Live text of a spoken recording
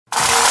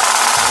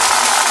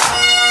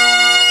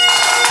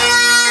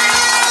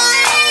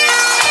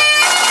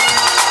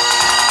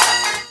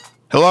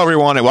Hello,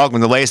 everyone, and welcome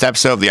to the latest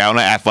episode of the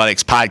Iona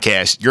Athletics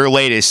Podcast, your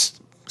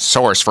latest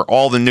source for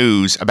all the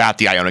news about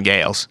the Iona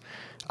Gales.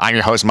 I'm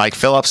your host, Mike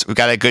Phillips. We've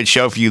got a good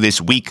show for you this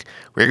week.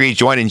 We're going to be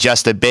joined in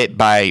just a bit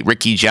by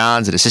Ricky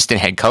Johns, an assistant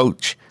head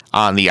coach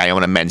on the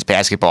Iona men's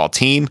basketball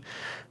team.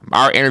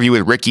 Our interview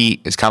with Ricky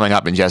is coming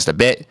up in just a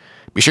bit.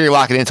 Be sure you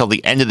lock it in until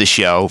the end of the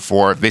show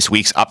for this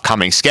week's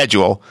upcoming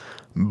schedule.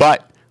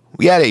 But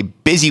we had a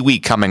busy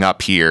week coming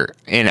up here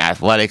in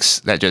athletics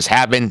that just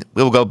happened.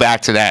 We will go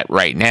back to that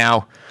right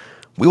now.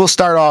 We will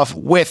start off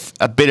with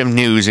a bit of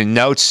news and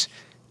notes,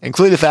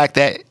 including the fact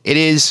that it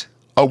is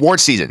award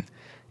season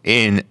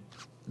in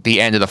the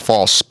end of the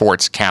fall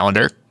sports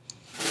calendar.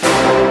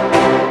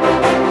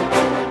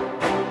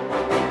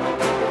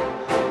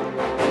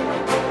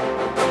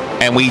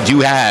 And we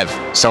do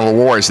have some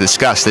awards to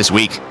discuss this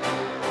week.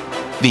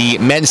 The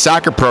men's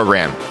soccer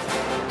program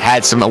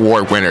had some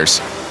award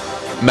winners.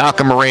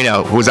 Malcolm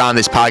Moreno, who was on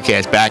this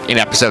podcast back in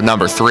episode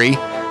number 3,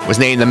 was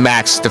named the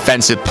MAC's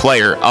Defensive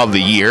Player of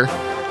the Year.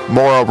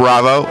 Mauro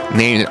Bravo,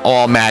 named an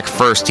All-MAC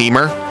first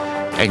teamer.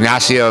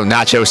 Ignacio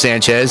Nacho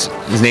Sanchez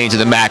is named to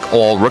the MAC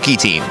All-Rookie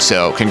team.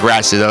 So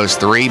congrats to those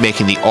three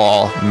making the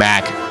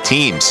All-MAC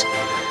teams.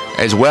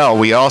 As well,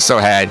 we also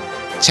had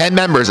 10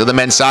 members of the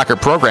men's soccer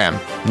program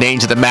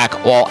named to the MAC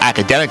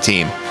All-Academic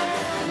team.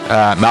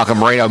 Malcolm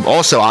Moreno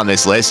also on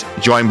this list,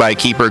 joined by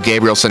keeper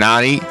Gabriel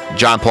Sinani,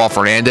 John Paul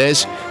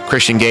Fernandez,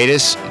 Christian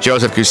Gatiss,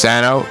 Joseph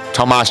Cusano,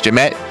 Tomas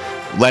Jamet,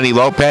 Lenny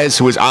Lopez,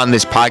 who was on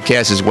this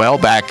podcast as well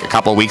back a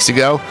couple of weeks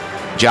ago,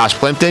 Josh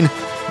Plimpton,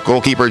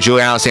 goalkeeper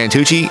Giuliano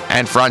Santucci,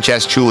 and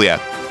Francesc Chulia.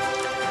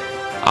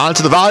 On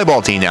to the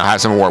volleyball team now,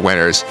 have some award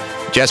winners.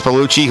 Jess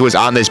Palucci, who was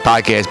on this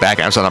podcast back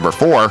in episode number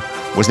 4,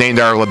 was named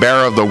our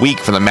Libero of the Week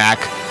for the MAC,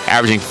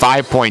 averaging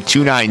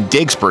 5.29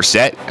 digs per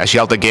set, as she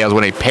helped the Gales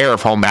win a pair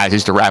of home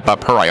matches to wrap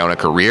up her Iona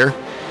career.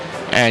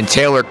 And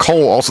Taylor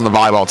Cole, also on the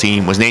volleyball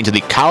team, was named to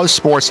the College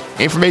Sports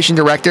Information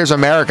Directors of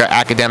America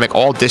Academic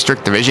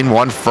All-District Division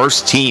I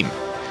First Team.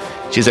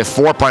 She has a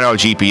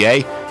 4.0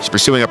 GPA. She's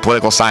pursuing a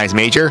political science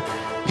major.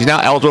 She's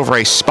now eligible for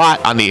a spot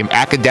on the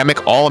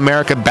Academic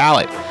All-America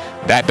ballot.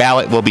 That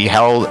ballot will be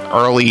held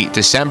early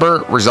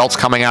December. Results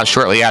coming out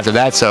shortly after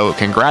that, so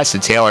congrats to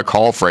Taylor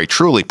Cole for a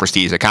truly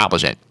prestigious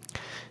accomplishment.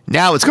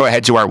 Now let's go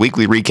ahead to our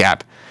weekly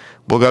recap.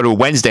 We'll go to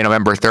Wednesday,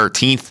 November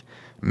 13th.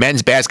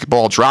 Men's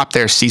basketball dropped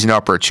their season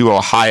opener to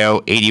Ohio,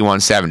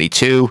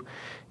 81-72.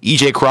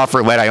 E.J.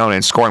 Crawford led Iona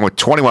in scoring with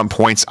 21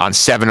 points on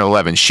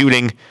 7-11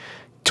 shooting.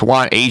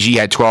 Tawan Agee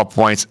had 12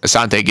 points.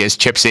 Asante Giz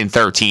chips in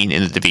 13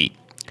 in the defeat.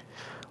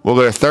 We'll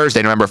go to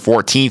Thursday, November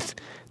 14th.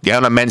 The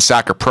Iona men's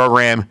soccer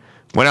program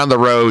went on the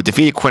road,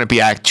 defeated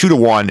Quinnipiac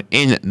 2-1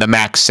 in the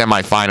MAC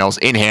semifinals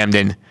in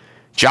Hamden.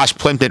 Josh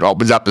Plimpton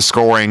opens up the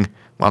scoring,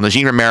 while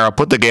Najee Romero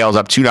put the Gales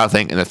up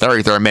 2-0 in the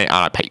 33rd minute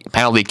on a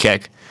penalty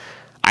kick.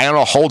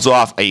 Iona holds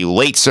off a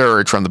late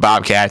surge from the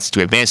Bobcats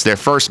to advance their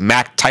first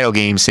MAC title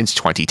game since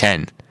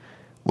 2010.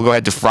 We'll go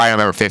ahead to Friday,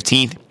 November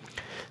 15th.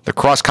 The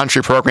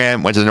cross-country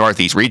program went to the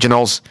Northeast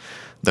Regionals.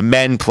 The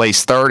men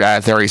placed third out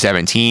of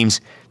 37 teams.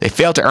 They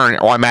failed to earn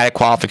an automatic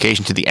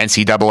qualification to the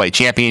NCAA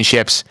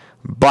championships,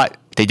 but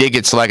they did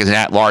get selected as an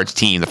at-large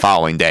team the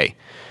following day.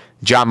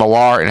 John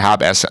Millar and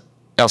Hab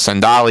El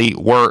Sandali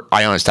were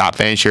Iona's top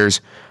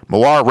finishers.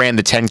 Millar ran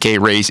the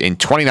 10K race in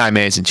 29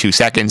 minutes and 2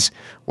 seconds,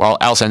 while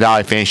El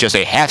Sandali finished just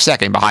a half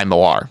second behind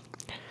Millar.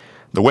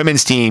 The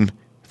women's team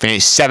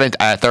finished 7th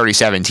out of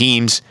 37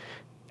 teams.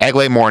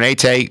 Egle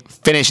Morinete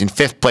finished in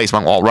 5th place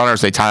among all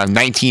runners. They timed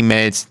 19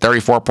 minutes,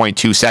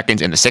 34.2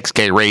 seconds in the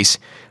 6K race,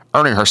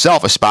 earning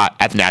herself a spot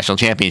at the national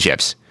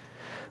championships.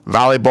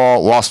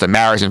 Volleyball lost to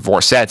Maris in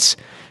 4 sets.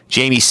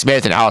 Jamie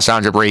Smith and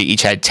Alessandra Brady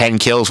each had 10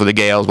 kills for the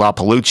Gales, while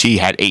Palucci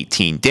had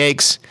 18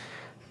 digs.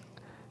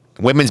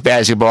 Women's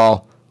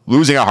basketball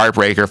losing a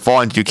heartbreaker,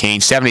 falling to Duquesne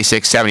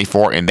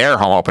 76-74 in their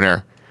home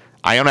opener.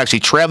 Iona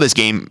actually trailed this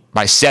game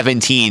by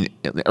 17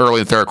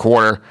 early in the third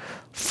quarter,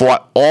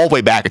 fought all the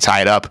way back to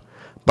tie it up,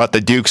 but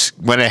the Dukes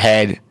went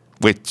ahead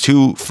with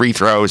 2 free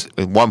throws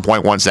with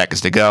 1.1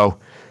 seconds to go.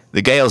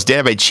 The Gales did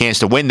have a chance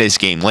to win this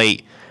game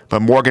late,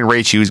 but Morgan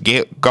Raichu's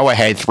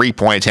go-ahead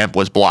 3-point attempt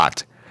was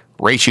blocked.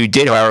 Raichu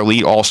did, however,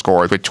 lead all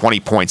scorers with 20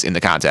 points in the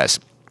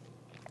contest.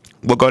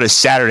 We'll go to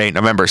Saturday,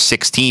 November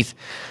 16th.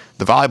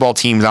 The volleyball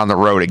team's on the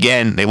road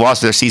again. They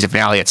lost their season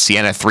finale at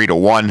Siena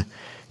 3-1.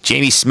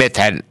 Jamie Smith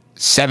had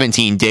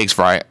 17 kills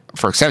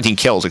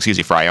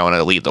for Iona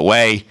to lead the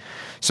way.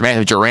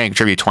 Samantha Duran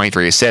contributed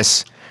 23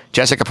 assists.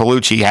 Jessica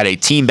Palucci had a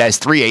team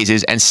best 3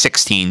 aces and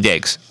 16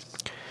 digs.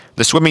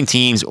 The swimming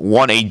teams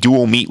won a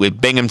dual meet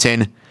with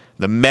Binghamton.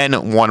 The men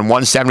won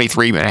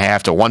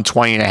 173.5 to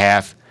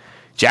 120.5.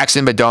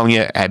 Jackson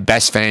Bedonia had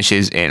best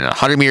finishes in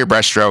 100-meter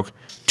breaststroke,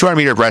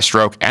 200-meter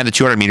breaststroke, and the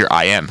 200-meter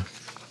IM.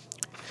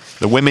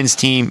 The women's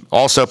team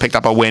also picked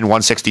up a win,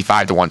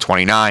 165 to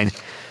 129.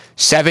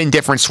 7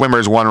 different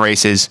swimmers won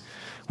races,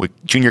 with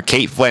junior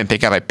Kate Flynn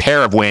picking up a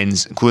pair of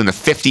wins, including the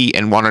 50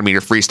 and 100-meter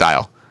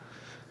freestyle.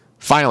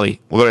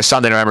 Finally, we'll go to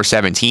Sunday, November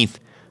 17th.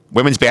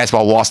 Women's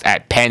basketball lost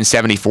at Penn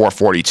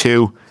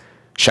 74-42.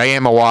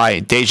 Cheyenne Mawai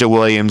and Deja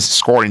Williams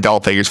scored in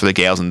double figures for the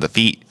Gales in the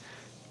defeat.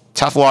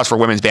 Tough loss for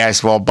women's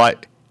basketball,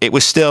 but it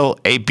was still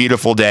a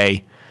beautiful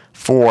day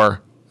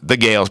for the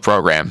Gales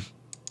program.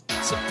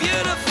 It's a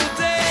beautiful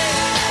day.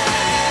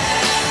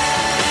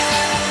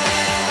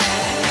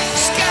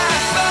 Sky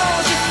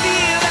falls, you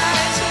feel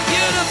like it's a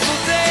beautiful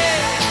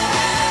day.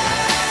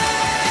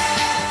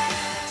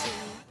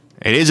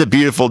 It is a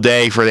beautiful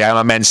day for the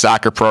Iona men's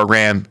soccer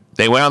program.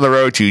 They went on the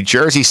road to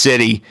Jersey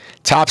City,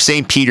 topped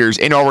St. Peter's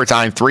in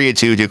overtime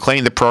 3-2 to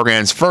claim the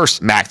program's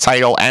first MAC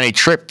title and a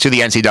trip to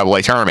the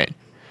NCAA tournament.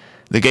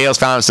 The Gales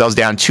found themselves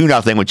down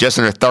 2-0 with just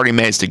under 30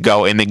 minutes to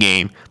go in the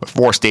game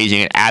before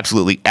staging an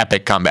absolutely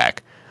epic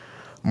comeback.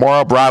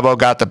 Mauro Bravo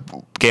got the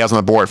Gales on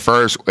the board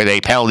first with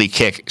a penalty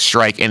kick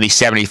strike in the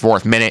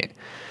 74th minute.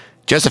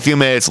 Just a few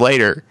minutes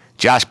later,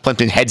 Josh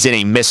Plimpton heads in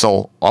a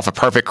missile off a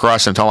perfect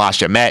cross from Tomas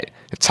Jamet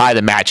to tie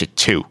the match at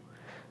 2.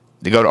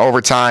 They go to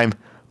overtime.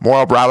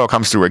 Mauro Bravo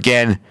comes through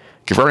again,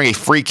 converting a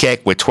free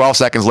kick with 12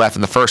 seconds left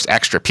in the first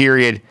extra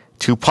period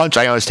to punch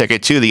Iona's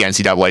ticket to the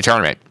NCAA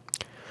tournament.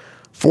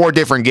 4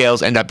 different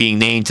Gales end up being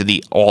named to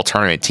the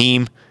all-tournament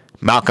team: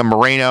 Malcolm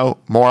Moreno,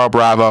 Mauro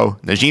Bravo,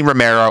 Najim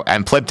Romero,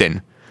 and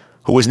Plimpton,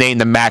 who was named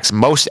the MAC's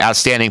most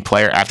outstanding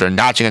player after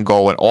notching a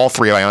goal in all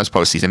 3 of Iona's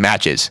postseason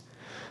matches.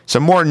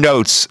 Some more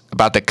notes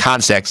about the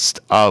context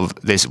of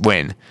this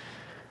win.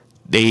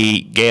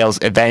 The Gales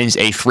avenged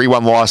a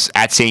 3-1 loss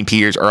at St.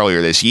 Peter's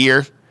earlier this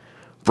year.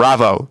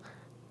 Bravo,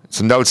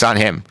 some notes on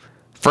him.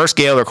 First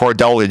Gale to record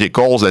double-digit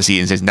goals this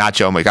season since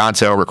Nacho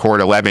Maganto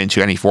recorded 11 in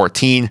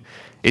 2014.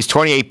 Is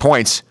 28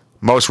 points,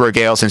 most for a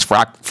Gale since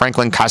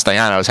Franklin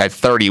Castellanos had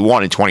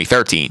 31 in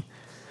 2013.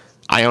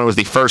 Iona was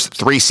the first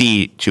 3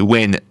 seed to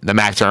win the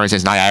MAC tournament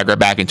since Niagara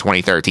back in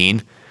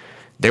 2013.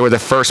 They were the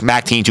first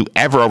MAC team to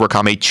ever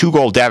overcome a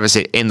 2-goal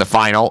deficit in the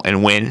final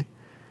and win.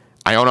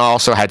 Iona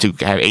also had to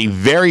have a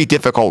very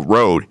difficult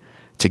road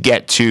to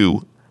get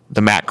to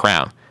the MAC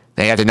crown.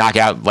 They had to knock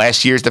out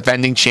last year's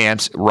defending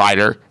champs,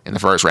 Ryder, in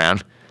the first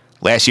round,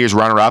 last year's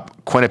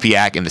runner-up,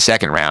 Quinnipiac, in the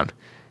second round,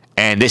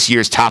 and this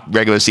year's top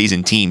regular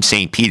season team,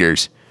 St.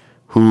 Peter's,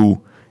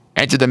 who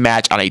entered the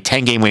match on a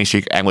 10-game winning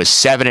streak and was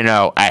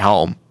 7-0 at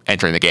home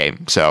entering the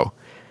game. So,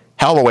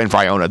 hell of a win for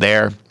Iona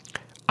there.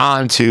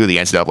 On to the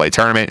NCAA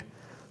tournament.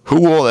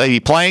 Who will they be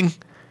playing?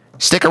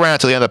 Stick around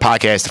until the end of the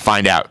podcast to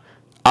find out.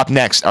 Up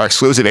next, our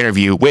exclusive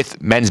interview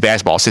with men's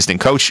basketball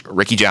assistant coach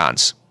Ricky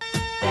Johns.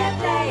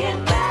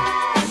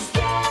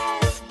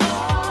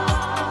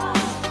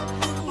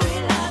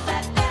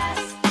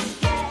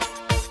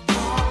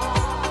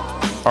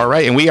 All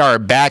right, and we are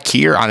back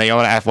here on the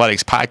Iona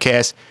Athletics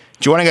podcast.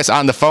 Joining us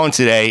on the phone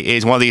today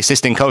is one of the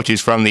assistant coaches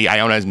from the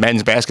Iona's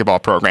men's basketball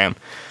program,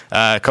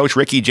 Coach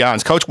Ricky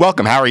Johns. Coach,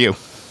 welcome. How are you?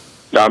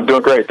 I'm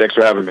doing great. Thanks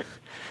for having me.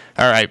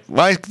 All right,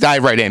 let's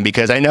dive right in,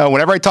 because I know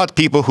whenever I talk to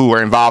people who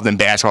are involved in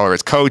basketball, whether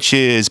it's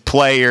coaches,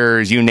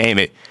 players, you name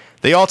it,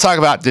 they all talk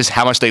about just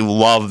how much they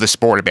love the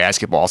sport of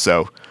basketball.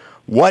 So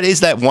what is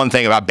that one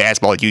thing about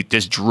basketball that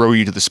just drew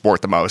you to the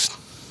sport the most?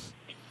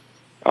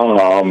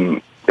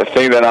 The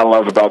thing that I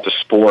love about the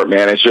sport,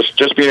 man, is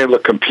just being able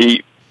to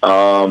compete.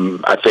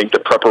 I think the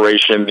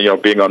preparation,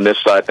 being on this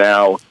side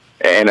now,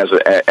 and as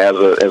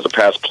a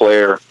past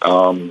player,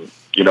 and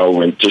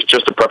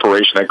just the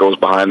preparation that goes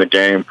behind the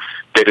game,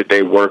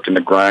 day-to-day work and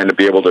the grind to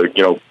be able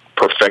to,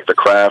 perfect the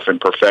craft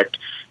and perfect,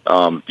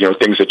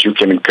 things that you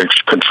can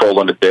control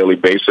on a daily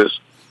basis.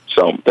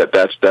 So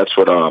that's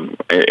what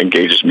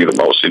engages me the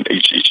most in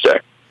each day.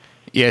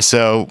 Yeah,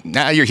 so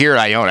now you're here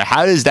at Iona.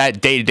 How does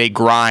that day-to-day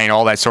grind,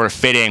 all that sort of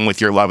fit in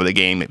with your love of the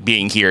game,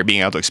 being here,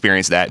 being able to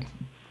experience that?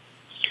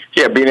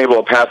 Yeah, being able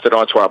to pass it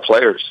on to our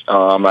players.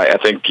 I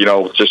think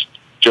just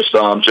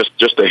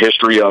the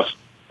history of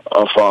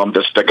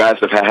the guys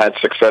that have had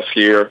success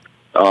here,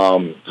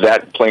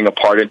 that playing a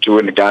part into it,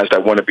 and the guys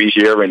that want to be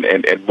here and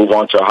move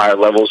on to higher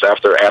levels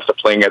after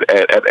playing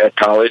at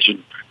college,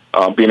 and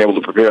being able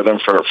to prepare them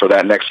for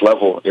that next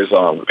level is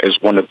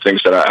one of the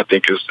things that I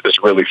think is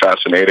really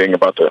fascinating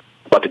about the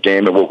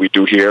game and what we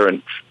do here,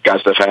 and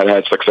guys that have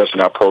had success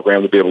in our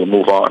program to be able to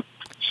move on.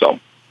 So,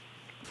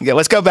 yeah,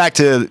 let's go back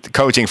to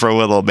coaching for a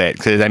little bit,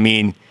 because I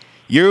mean,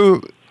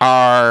 you've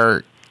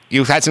had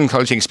some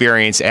coaching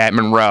experience at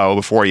Monroe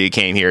before you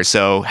came here.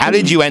 So, how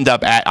did you end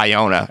up at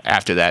Iona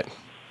after that?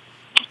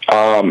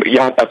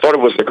 I thought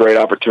it was a great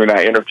opportunity.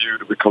 I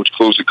interviewed with Coach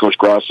Cluse and Coach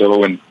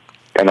Grasso, and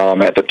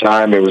at the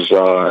time it was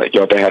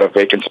they had a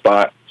vacant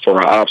spot for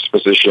an ops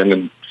position,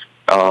 and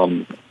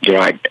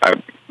I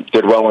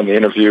did well in the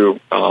interview.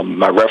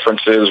 My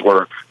references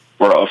were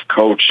of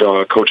Coach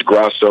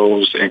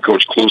Grasso's and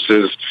Coach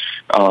Cluse's.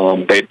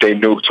 They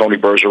knew Tony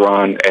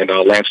Bergeron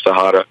and Lance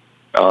Tejada.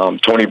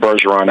 Tony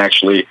Bergeron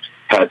actually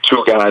had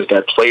 2 guys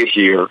that played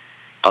here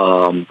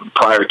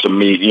prior to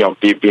me,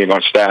 being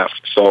on staff.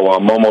 So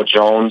Momo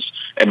Jones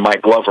and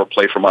Mike Glover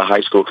played for my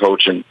high school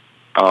coach, and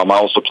I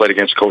also played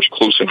against Coach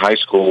Cluse in high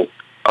school.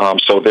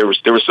 So there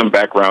was some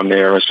background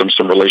there and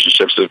some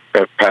relationships,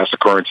 past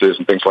occurrences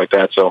and things like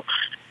that. So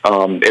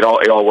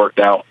it all worked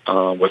out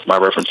with my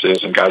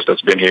references and guys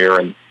that's been here,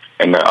 and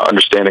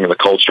understanding of the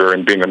culture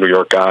and being a New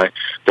York guy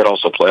that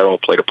also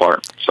played a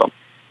part. So.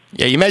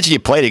 Yeah, you mentioned you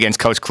played against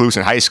Coach Kluse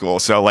in high school.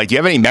 So, like, do you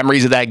have any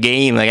memories of that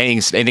game? Like,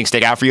 anything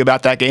stick out for you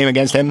about that game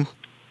against him?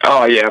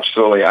 Oh yeah,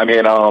 absolutely. I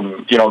mean,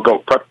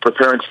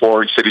 preparing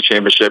for city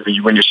championship, and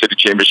you win your city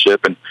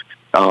championship, and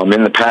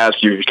in the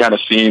past you've kind of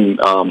seen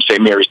St.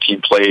 Mary's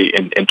team play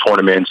in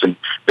tournaments, and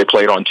they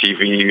played on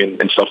TV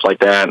and stuff like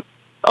that.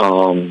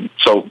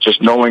 So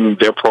just knowing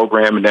their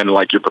program, and then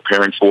like you're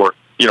preparing for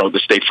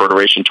the state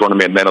federation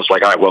tournament, and then it's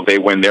like, all right, well, they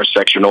win their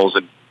sectionals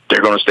and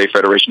they're going to state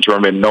federation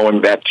tournament.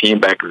 Knowing that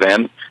team back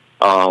then,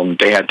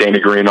 they had Dana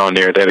Green on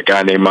there. They had a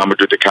guy named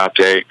Mamadou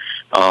Ducate,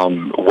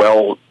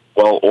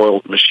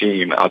 well-oiled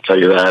machine, I'll tell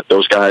you that.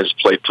 Those guys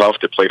played tough.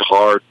 They played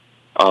hard.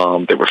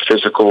 They were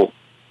physical,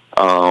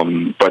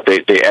 but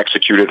they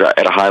executed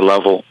at a high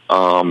level.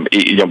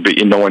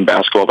 Knowing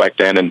basketball back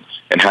then, and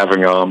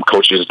having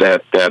coaches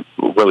that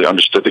really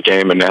understood the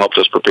game and helped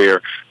us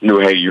prepare, knew,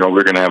 hey,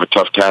 we're going to have a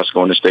tough task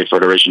going to state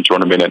federation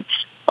tournament. And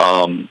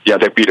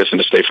they beat us in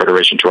the state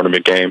federation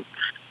tournament game.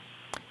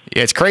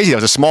 Yeah, it's crazy. It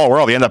was a small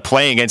world. You end up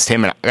playing against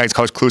him against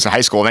Coach Kluse in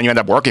high school, and then you end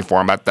up working for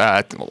him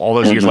all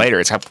those years later.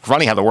 It's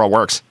funny how the world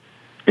works.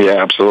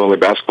 Yeah, absolutely.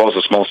 Basketball is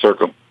a small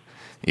circle.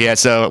 Yeah.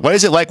 So, what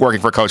is it like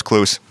working for Coach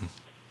Kluse?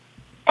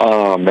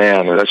 Oh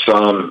man,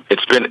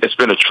 it's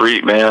been a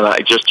treat, man. I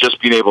just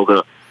being able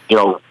to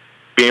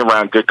being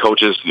around good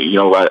coaches.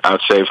 I'd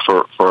say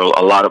for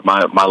a lot of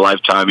my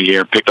lifetime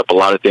here, picked up a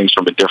lot of things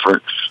from a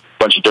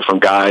bunch of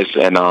different guys,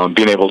 and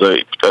being able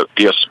to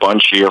be a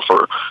sponge here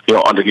for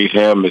underneath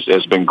him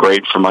has been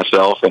great for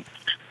myself. And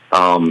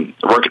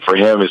working for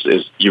him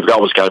is you've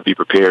always got to be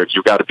prepared.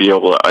 You've got to be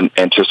able to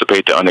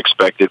anticipate the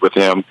unexpected with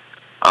him.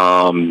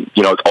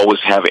 Always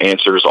have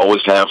answers,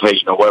 always have, hey,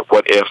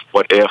 what if,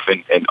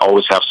 and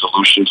always have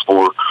solutions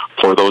for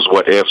those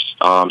what ifs.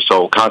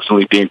 So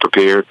constantly being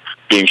prepared,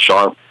 being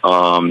sharp,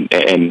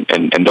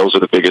 and those are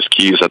the biggest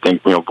keys, I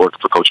think, working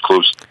for Coach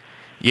Kluse.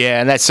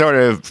 Yeah, and that sort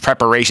of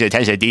preparation,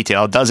 attention to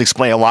detail, does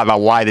explain a lot about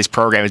why this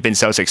program has been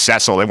so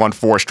successful. They won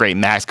 4 straight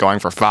MACs, going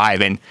for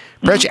 5, and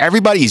pretty much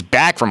everybody's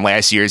back from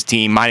last year's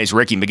team, minus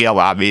Ricky McGill,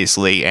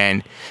 obviously.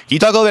 And can you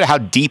talk a little bit about how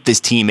deep this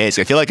team is?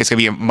 I feel like it's going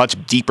to be a much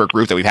deeper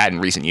group that we've had in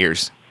recent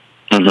years.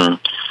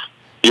 Mm-hmm.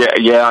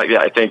 Yeah.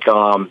 I think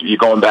you're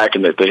going back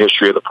in the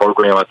history of the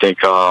program. I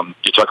think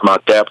you're talking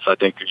about depth. I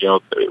think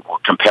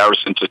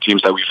comparison to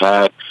teams that we've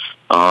had.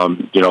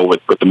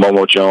 With the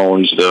Momo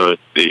Jones, the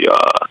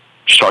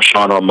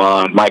Sean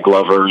Armand, Mike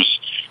Lovers.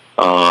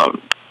 I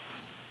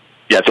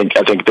think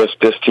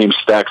this team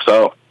stacks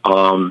up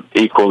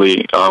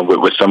equally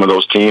with some of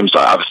those teams.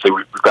 Obviously,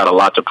 we've got a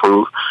lot to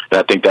prove, and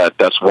I think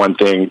that's one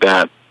thing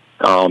that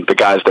the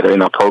guys that are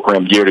in our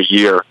program year to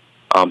year,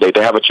 they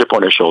have a chip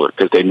on their shoulder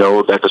because they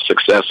know that the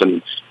success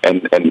and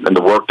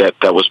the work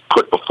that was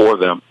put before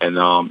them, and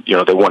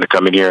they want to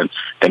come in here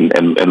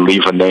and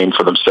leave a name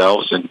for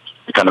themselves and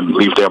kind of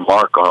leave their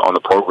mark on the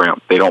program.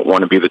 They don't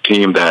want to be the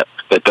team that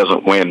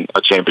doesn't win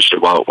a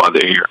championship while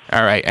they're here.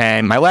 All right,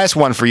 and my last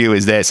one for you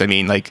is this. I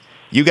mean, like,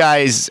 you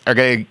guys are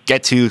going to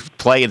get to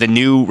play at the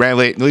newly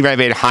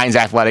renovated Heinz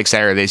Athletic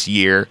Center this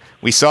year.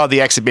 We saw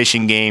the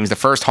exhibition games. The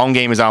first home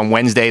game is on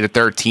Wednesday the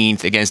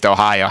 13th against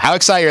Ohio. How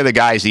excited are the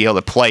guys to be able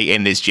to play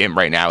in this gym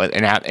right now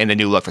in the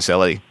new look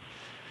facility?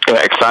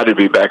 Yeah, excited to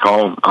be back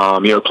home.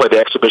 Play the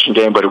exhibition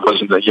game, but it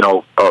wasn't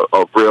a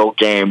real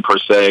game per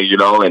se,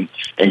 and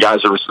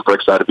guys are super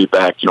excited to be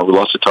back. We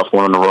lost a tough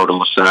one on the road in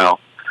LaSalle.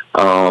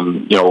 A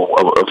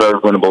very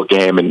winnable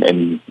game,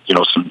 and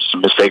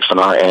some mistakes on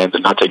our end,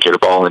 and not take care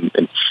of the ball, and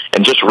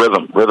just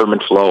rhythm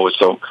and flow.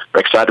 So we're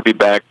excited to be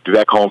back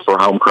home for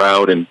a home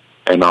crowd, and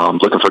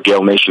looking for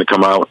Gale Nation to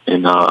come out,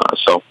 and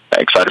so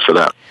excited for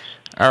that.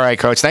 All right,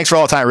 Coach. Thanks for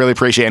all the time. Really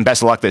appreciate it, and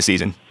best of luck this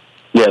season.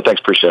 Yeah, thanks.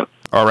 Appreciate it.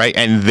 All right,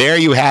 and there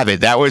you have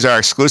it. That was our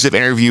exclusive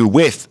interview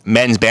with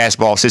men's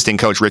basketball assistant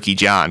coach Ricky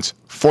Johns.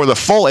 For the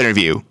full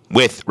interview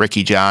with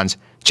Ricky Johns,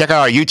 check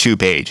out our YouTube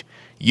page,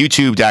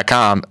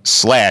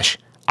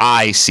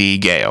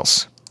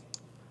 youtube.com/ICGales.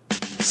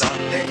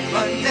 Sunday,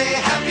 Monday,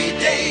 happy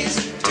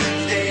days.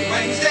 Tuesday,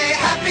 Wednesday,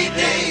 happy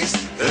days.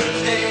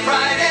 Thursday,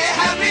 Friday,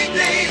 happy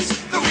days.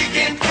 The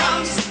weekend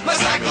comes, my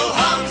cycle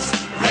hums,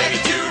 ready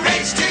to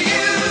race to you.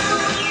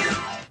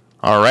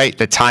 All right,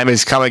 the time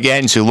has come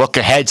again to look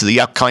ahead to the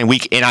upcoming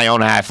week in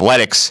Iona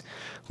athletics.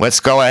 Let's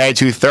go ahead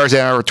to Thursday,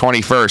 November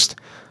 21st.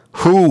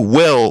 Who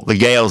will the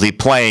Gales be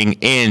playing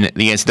in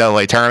the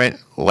NCAA tournament?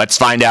 Let's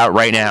find out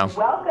right now.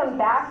 Welcome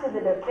back to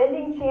the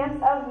defending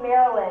champs of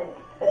Maryland.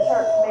 The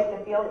Terps make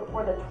the field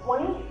for the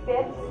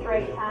 25th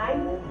straight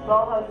time.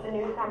 They'll host the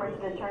newcomers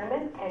to the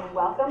tournament, and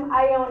welcome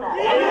Iona.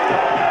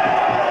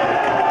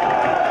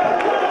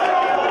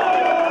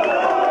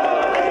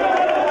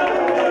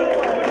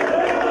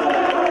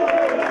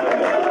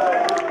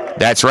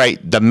 That's right.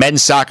 The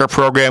men's soccer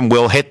program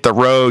will hit the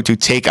road to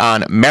take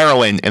on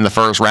Maryland in the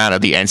first round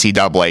of the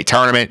NCAA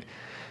tournament.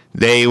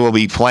 They will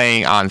be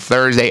playing on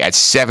Thursday at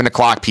 7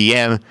 o'clock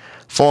p.m.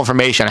 Full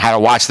information on how to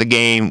watch the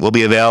game will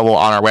be available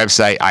on our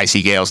website,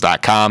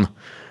 icgales.com.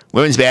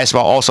 Women's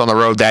basketball also on the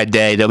road that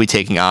day. They'll be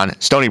taking on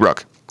Stony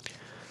Brook.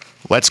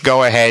 Let's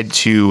go ahead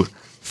to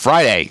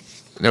Friday,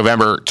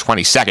 November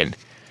 22nd.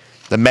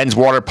 The men's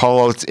water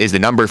polo is the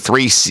number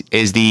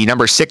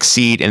 6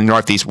 seed in the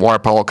Northeast Water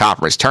Polo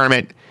Conference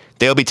tournament.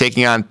 They'll be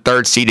taking on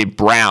third-seeded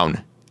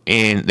Brown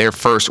in their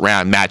first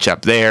round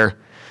matchup there.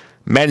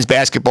 Men's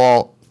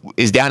basketball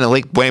is down in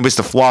Lake Buena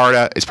Vista,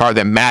 Florida, as part of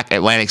the MAC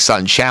Atlantic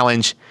Sun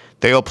Challenge.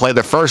 They will play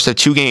the first of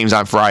 2 games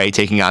on Friday,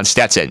 taking on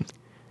Stetson.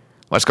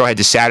 Let's go ahead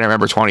to Saturday,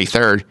 November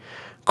 23rd.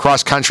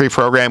 Cross-country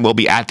program will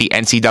be at the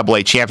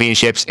NCAA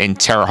Championships in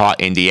Terre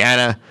Haute,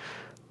 Indiana.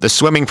 The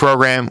swimming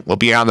program will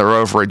be on the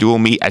road for a dual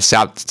meet at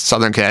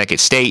Southern Connecticut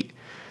State.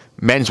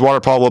 Men's water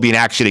polo will be in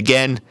action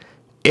again.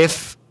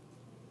 If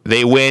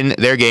they win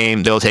their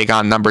game, they'll take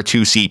on number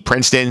 2 seed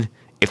Princeton.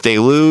 If they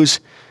lose,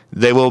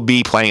 they will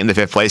be playing in the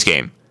 5th place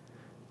game.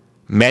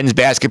 Men's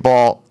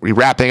basketball,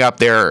 wrapping up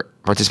their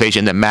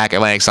participation in the MAC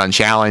Atlantic Sun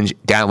Challenge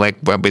down in Lake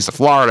Buena Vista,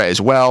 Florida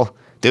as well.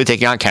 They'll be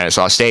taking on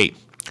Kennesaw State.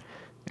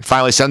 And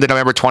finally, Sunday,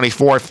 November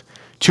 24th,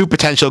 2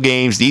 potential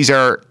games. These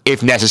are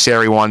if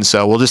necessary ones,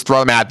 so we'll just throw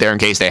them out there in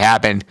case they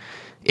happen.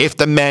 If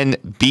the men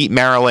beat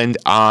Maryland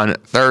on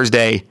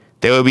Thursday,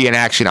 they will be in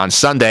action on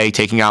Sunday,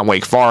 taking on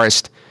Wake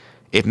Forest.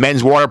 If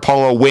men's water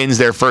polo wins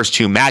their first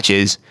 2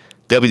 matches,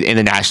 they'll be in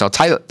the national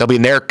title. They'll be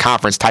in their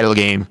conference title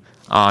game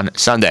on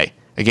Sunday.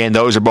 Again,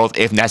 those are both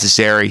if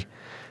necessary.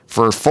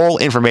 For full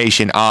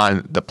information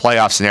on the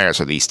playoff scenarios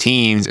for these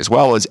teams, as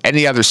well as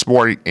any other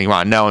sport you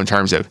want to know in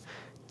terms of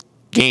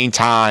game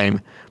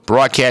time,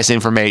 broadcast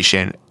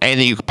information,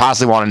 anything you could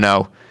possibly want to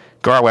know,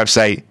 go to our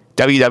website,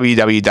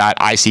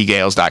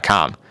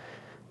 www.icgales.com.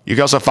 You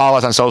can also follow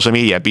us on social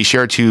media. Be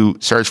sure to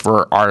search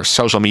for our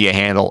social media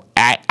handle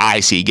at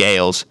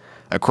 @ICGales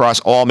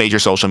across all major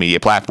social media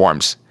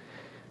platforms.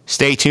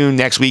 Stay tuned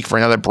next week for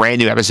another brand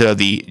new episode of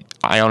the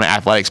Iona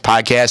Athletics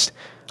Podcast.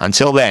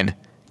 Until then,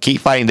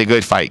 keep fighting the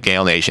good fight,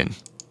 Gale Nation.